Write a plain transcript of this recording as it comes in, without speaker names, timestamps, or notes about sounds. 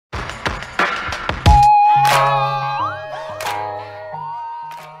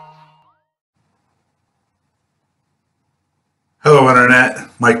Internet,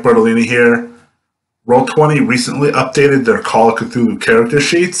 Mike Bertolini here. Roll20 recently updated their Call of Cthulhu character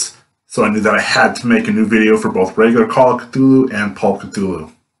sheets, so I knew that I had to make a new video for both regular Call of Cthulhu and Pulp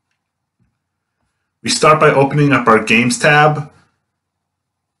Cthulhu. We start by opening up our Games tab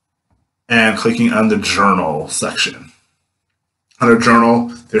and clicking on the Journal section. Under Journal,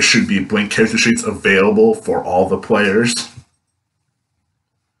 there should be blank character sheets available for all the players.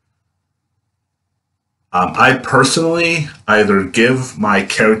 I personally either give my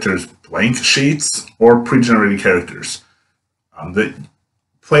characters blank sheets or pre-generated characters. The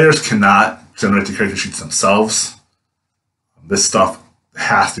players cannot generate the character sheets themselves. This stuff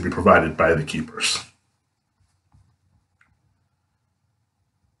has to be provided by the keepers.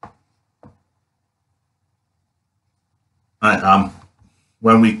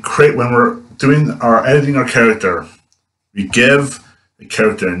 When we're editing our character, we give the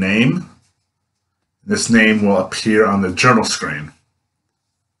character a name. This name will appear on the journal screen.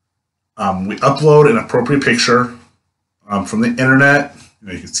 We upload an appropriate picture from the internet.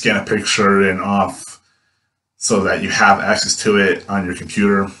 You can scan a picture in off so that you have access to it on your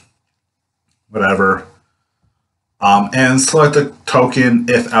computer, whatever. And select a token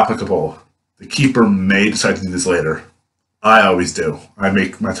if applicable. The keeper may decide to do this later. I always do. I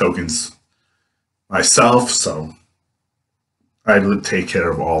make my tokens myself, so I take care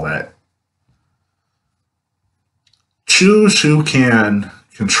of all that. Choose who can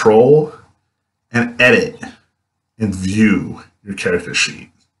control and edit and view your character sheet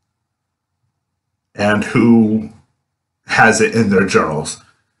and who has it in their journals.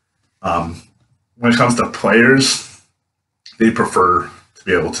 When it comes to players, they prefer to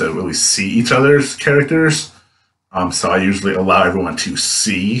be able to really see each other's characters. So I usually allow everyone to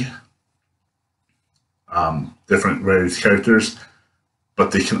see different various characters,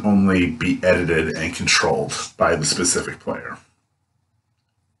 but they can only be edited and controlled by the specific player.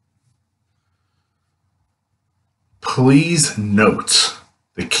 Please note,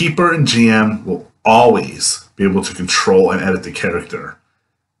 the keeper and GM will always be able to control and edit the character.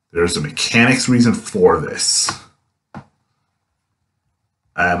 There's a mechanics reason for this.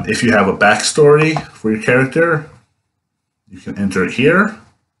 If you have a backstory for your character, you can enter it here.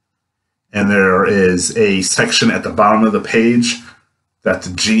 And there is a section at the bottom of the page that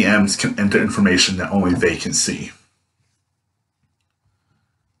the GMs can enter information that only they can see.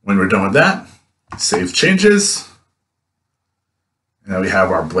 When we're done with that, save changes. And now we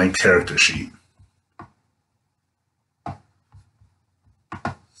have our blank character sheet.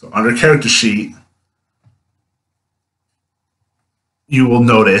 So under character sheet, you will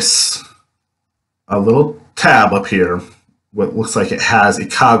notice a little tab up here. What looks like it has a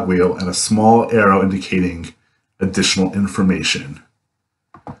cogwheel and a small arrow indicating additional information.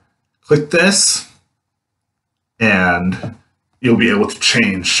 Click this, and you'll be able to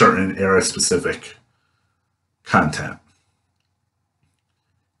change certain era-specific content.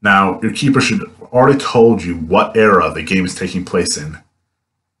 Now, your keeper should have already told you what era the game is taking place in.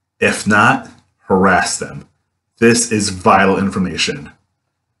 If not, harass them. This is vital information.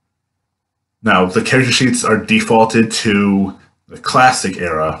 Now, the character sheets are defaulted to the classic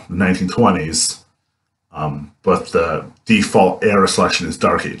era, the 1920s. But the default era selection is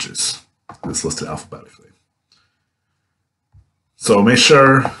Dark Ages. It's listed alphabetically. So make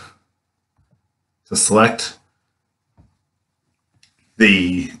sure to select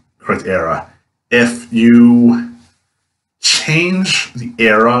the correct era. If you change the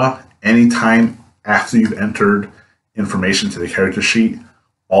era anytime after you've entered information to the character sheet,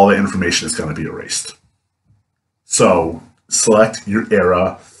 all the information is going to be erased. So select your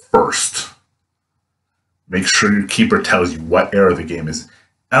era first. Make sure your keeper tells you what era the game is.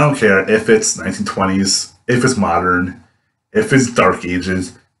 I don't care if it's 1920s, if it's modern, if it's Dark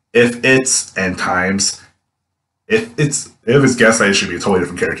Ages, if it's End Times, if it's Gaslight, it should be a totally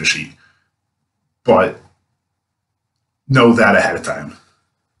different character sheet. But know that ahead of time.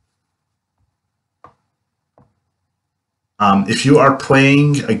 If you are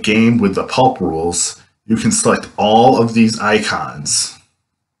playing a game with the pulp rules, you can select all of these icons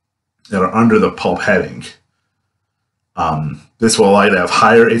that are under the pulp heading. This will allow you to have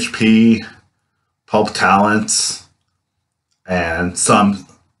higher HP, pulp talents, and some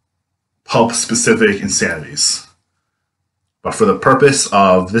pulp-specific insanities. But for the purpose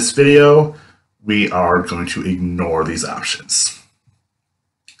of this video, we are going to ignore these options.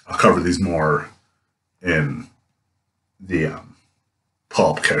 I'll cover these more in the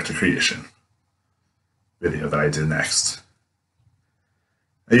pulp character creation video that I did next.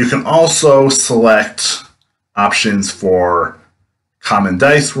 Now you can also select options for common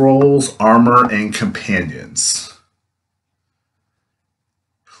dice rolls, armor, and companions.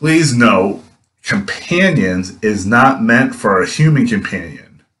 Please note, companions is not meant for a human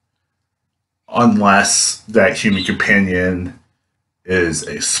companion unless that human companion is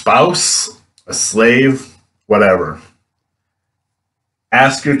a spouse, a slave, whatever.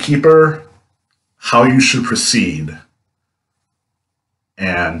 Ask your keeper how you should proceed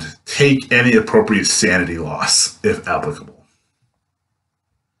and take any appropriate sanity loss if applicable.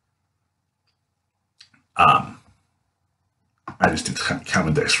 I just do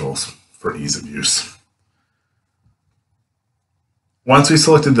common dice rolls for ease of use. Once we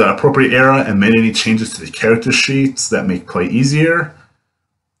selected the appropriate era and made any changes to the character sheets that make play easier,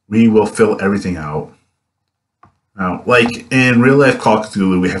 we will fill everything out. Now, like in real life Call of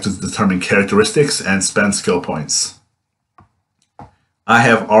Cthulhu, we have to determine characteristics and spend skill points. I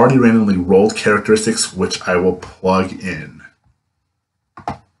have already randomly rolled characteristics, which I will plug in.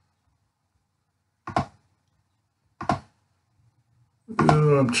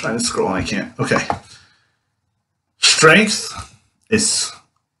 Ooh, I'm trying to scroll and I can't. Okay. Strength is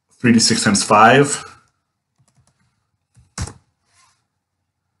 3d6 times 5.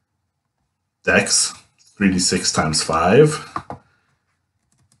 Dex, 3d6 times 5.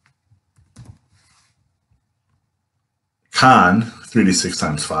 Con, 3d6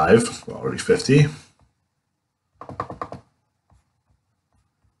 times 5. Well, already 50.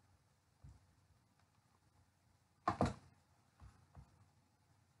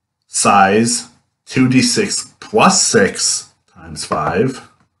 Size, 2d6 plus 6 times 5.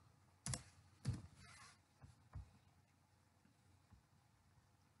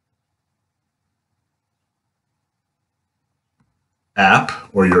 App,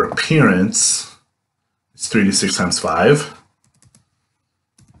 or your appearance, is 3d6 times 5.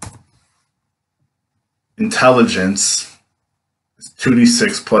 Intelligence is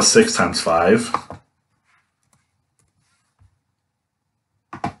 2d6 plus 6 times 5.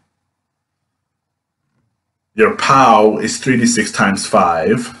 Your POW is 3d6 times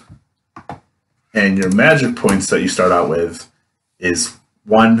 5. And your magic points that you start out with is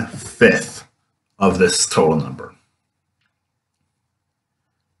 1/5 of this total number.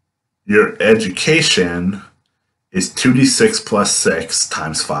 Your education is 2d6 plus 6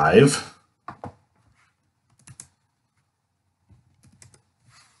 times 5.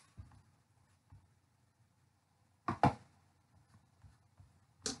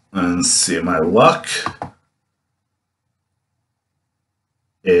 And let's see, my luck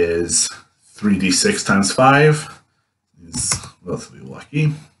is 3d6 times 5. Is relatively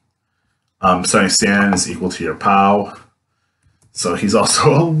lucky. Starting stand is equal to your POW. So he's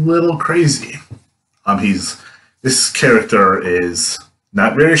also a little crazy. This character is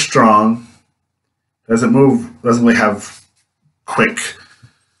not very strong. Doesn't really have quick.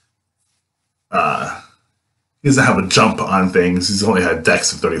 He doesn't have a jump on things. He's only had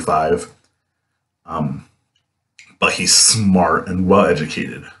Dex of 35. But he's smart and well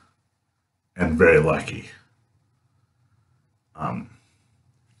educated, and very lucky.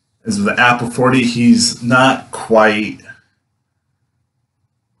 As with the Apple 40, he's not quite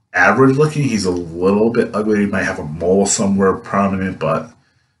average looking. He's a little bit ugly. He might have a mole somewhere prominent, but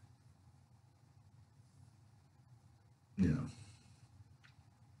you know.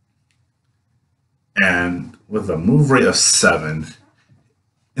 And with a move rate of 7,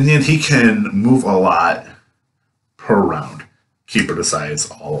 in the end, he can move a lot per round. Keeper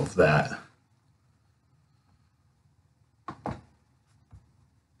decides all of that.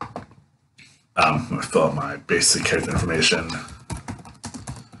 I'm going to fill out my basic character information.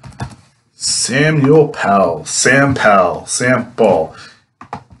 Samuel Pell. Sam Pell. Sample.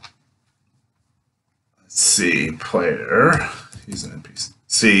 Let's see. Player. He's an NPC.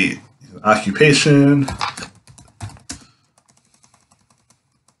 See. Occupation.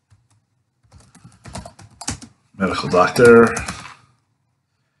 Medical doctor.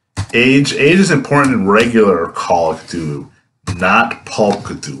 Age. Age is important in regular Call of Cthulhu, not Pulp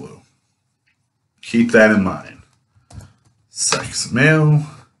Cthulhu. Keep that in mind. Sex, male.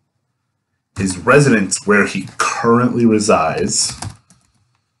 His residence, where he currently resides.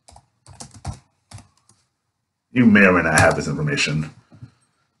 You may or may not have this information.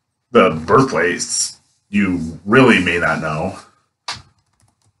 The birthplace, you really may not know.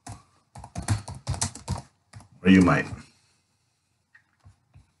 Or you might.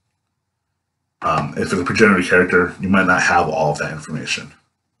 If it's a progenitor character, you might not have all of that information.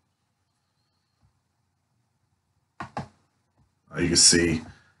 You can see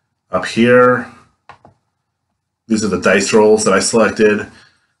up here, these are the dice rolls that I selected.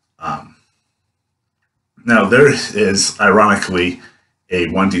 Now there is, ironically, a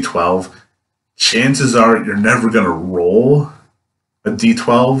 1d12. Chances are you're never going to roll a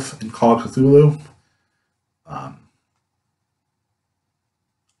D12 in Call of Cthulhu.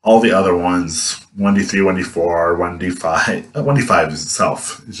 All the other ones, 1d3, 1d4, 1d5. 1d5 is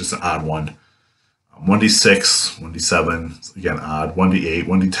itself. It's just an odd one. 1d6, 1d7, again odd. 1d8,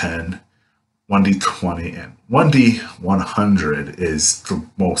 1d10, 1d20, and 1d100 is the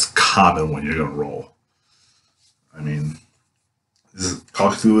most common one you're going to roll. I mean, Call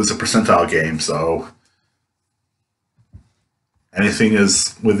of Cthulhu is a percentile game, so anything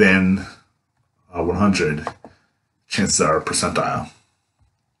is within 100, chances are percentile.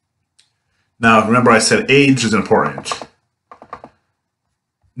 Now, remember I said age is important.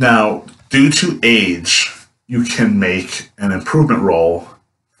 Now, due to age, you can make an improvement roll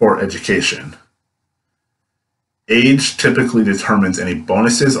for education. Age typically determines any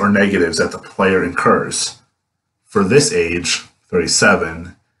bonuses or negatives that the player incurs. For this age,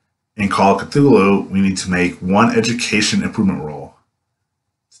 37, in Call of Cthulhu, we need to make one education improvement roll.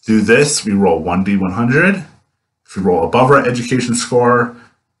 To do this, we roll 1d100. If we roll above our education score,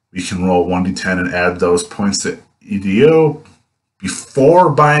 we can roll 1d10 and add those points to EDU before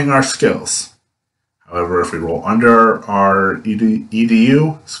buying our skills. However, if we roll under our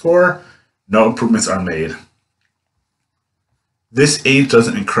EDU score, no improvements are made. This age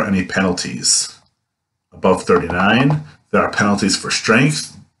doesn't incur any penalties. Above 39, there are penalties for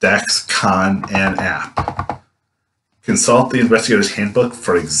strength, dex, con, and app. Consult the investigator's handbook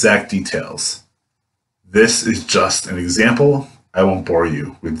for exact details. This is just an example. I won't bore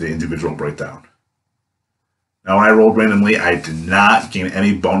you with the individual breakdown. Now, when I rolled randomly, I did not gain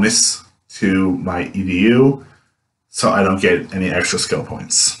any bonus to my EDU, so I don't get any extra skill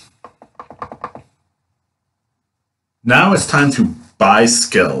points. Now it's time to buy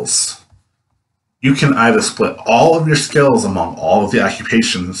skills. You can either split all of your skills among all of the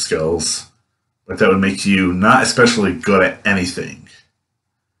occupation skills, but that would make you not especially good at anything.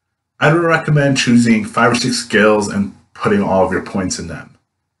 I would recommend choosing 5 or 6 skills and putting all of your points in them.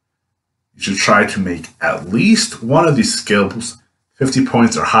 You should try to make at least one of these skills 50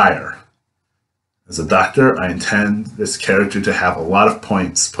 points or higher. As a doctor, I intend this character to have a lot of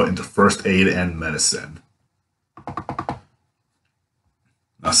points put into first aid and medicine.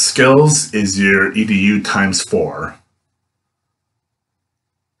 Now, skills is your EDU times 4.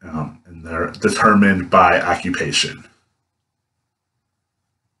 And they're determined by occupation.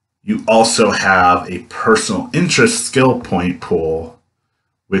 You also have a personal interest skill point pool,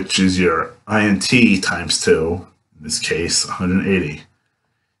 which is your INT times 2, in this case, 180.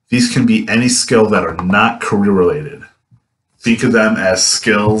 These can be any skill that are not career related. Think of them as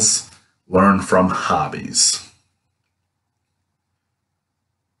skills learned from hobbies.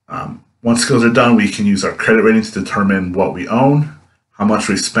 Once skills are done, we can use our credit rating to determine what we own, how much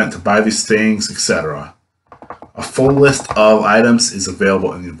we spent to buy these things, etc. A full list of items is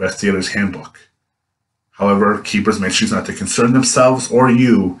available in the Investigator's Handbook. However, keepers may choose not to concern themselves or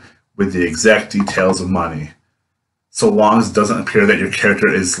you with the exact details of money, so long as it doesn't appear that your character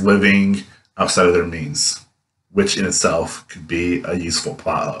is living outside of their means, which in itself could be a useful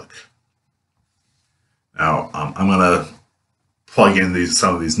plot hook. Now, I'm going to plug in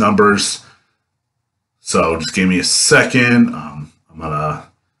some of these numbers, so just give me a second. I'm going to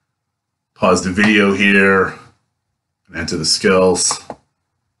pause the video here and enter the skills. I'll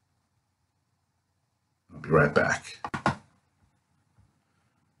be right back.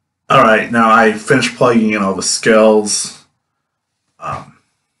 All right, now I finished plugging in all the skills.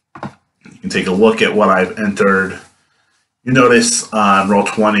 You can take a look at what I've entered. You notice on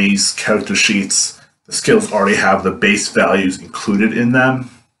Roll20's character sheets, the skills already have the base values included in them,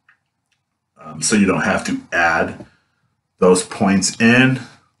 so you don't have to add those points in.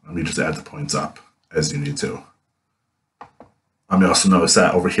 Let me just add the points up as you need to. You also notice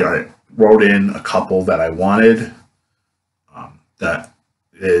that over here I wrote in a couple that I wanted. That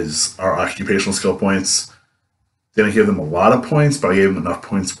is our occupational skill points. Didn't give them a lot of points, but I gave them enough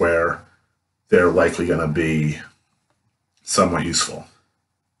points where they're likely going to be somewhat useful.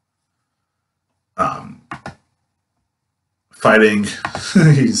 Fighting,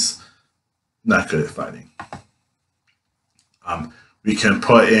 he's not good at fighting. We can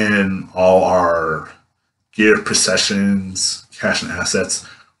put in all our gear, possessions, cash, and assets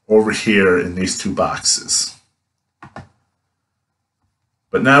over here in these 2 boxes.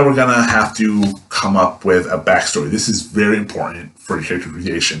 But now we're going to have to come up with a backstory. This is very important for your character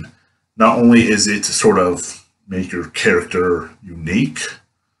creation. Not only is it to sort of make your character unique,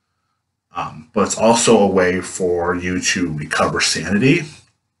 but it's also a way for you to recover sanity.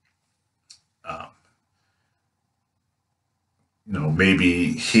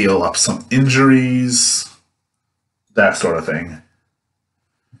 Maybe heal up some injuries, that sort of thing.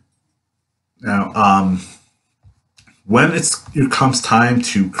 Now, when it comes time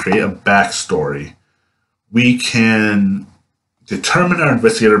to create a backstory, we can determine our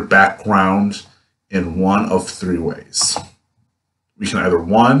investigator background in one of three ways. We can either,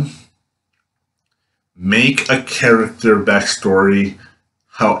 one, make a character backstory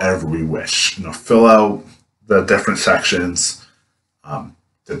however we wish. Fill out the different sections,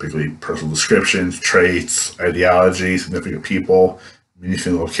 typically personal descriptions, traits, ideology, significant people,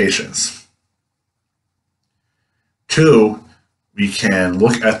 significant locations. Two, we can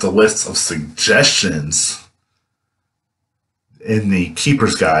look at the lists of suggestions in the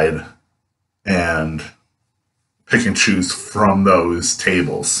Keeper's Guide and pick and choose from those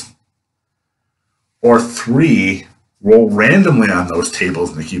tables. Or three, roll randomly on those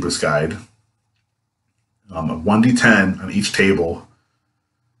tables in the Keeper's Guide, a 1d10 on each table,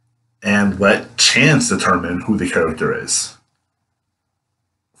 and let chance determine who the character is.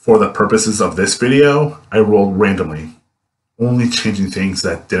 For the purposes of this video, I rolled randomly, only changing things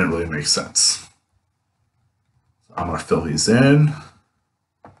that didn't really make sense. So I'm going to fill these in.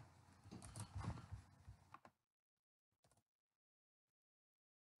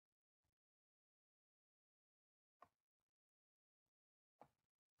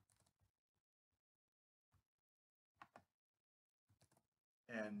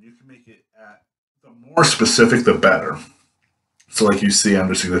 And you can make it the more specific, the better. So like you see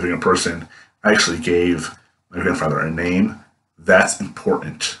under significant person, I actually gave my grandfather a name. That's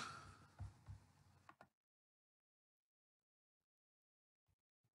important.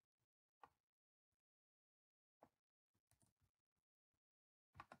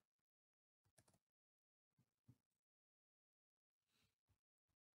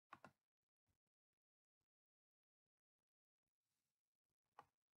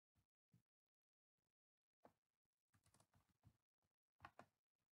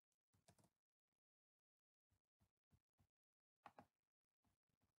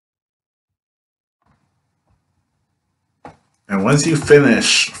 And once you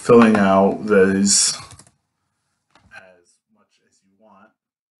finish filling out those as much as you want,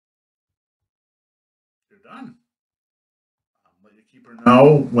 you're done. Let your keeper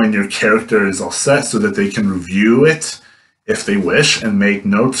know when your character is all set so that they can review it if they wish and make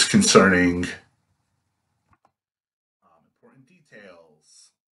notes concerning important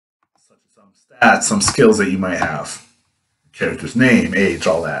details, such as some stats, some skills that you might have, character's name, age,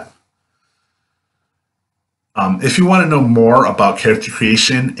 all that. If you want to know more about character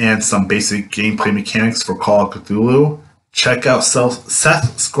creation and some basic gameplay mechanics for Call of Cthulhu, check out Seth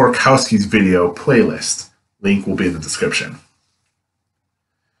Skorkowski's video playlist. Link will be in the description.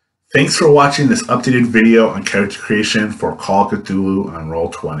 Thanks for watching this updated video on character creation for Call of Cthulhu on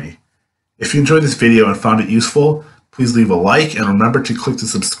Roll20. If you enjoyed this video and found it useful, please leave a like and remember to click the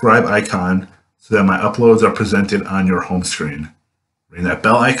subscribe icon so that my uploads are presented on your home screen. Ring that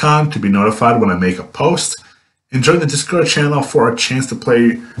bell icon to be notified when I make a post. And join the Discord channel for a chance to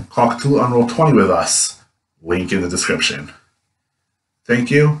play Call of Cthulhu on Roll20 with us. Link in the description.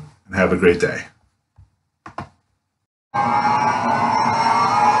 Thank you, and have a great day.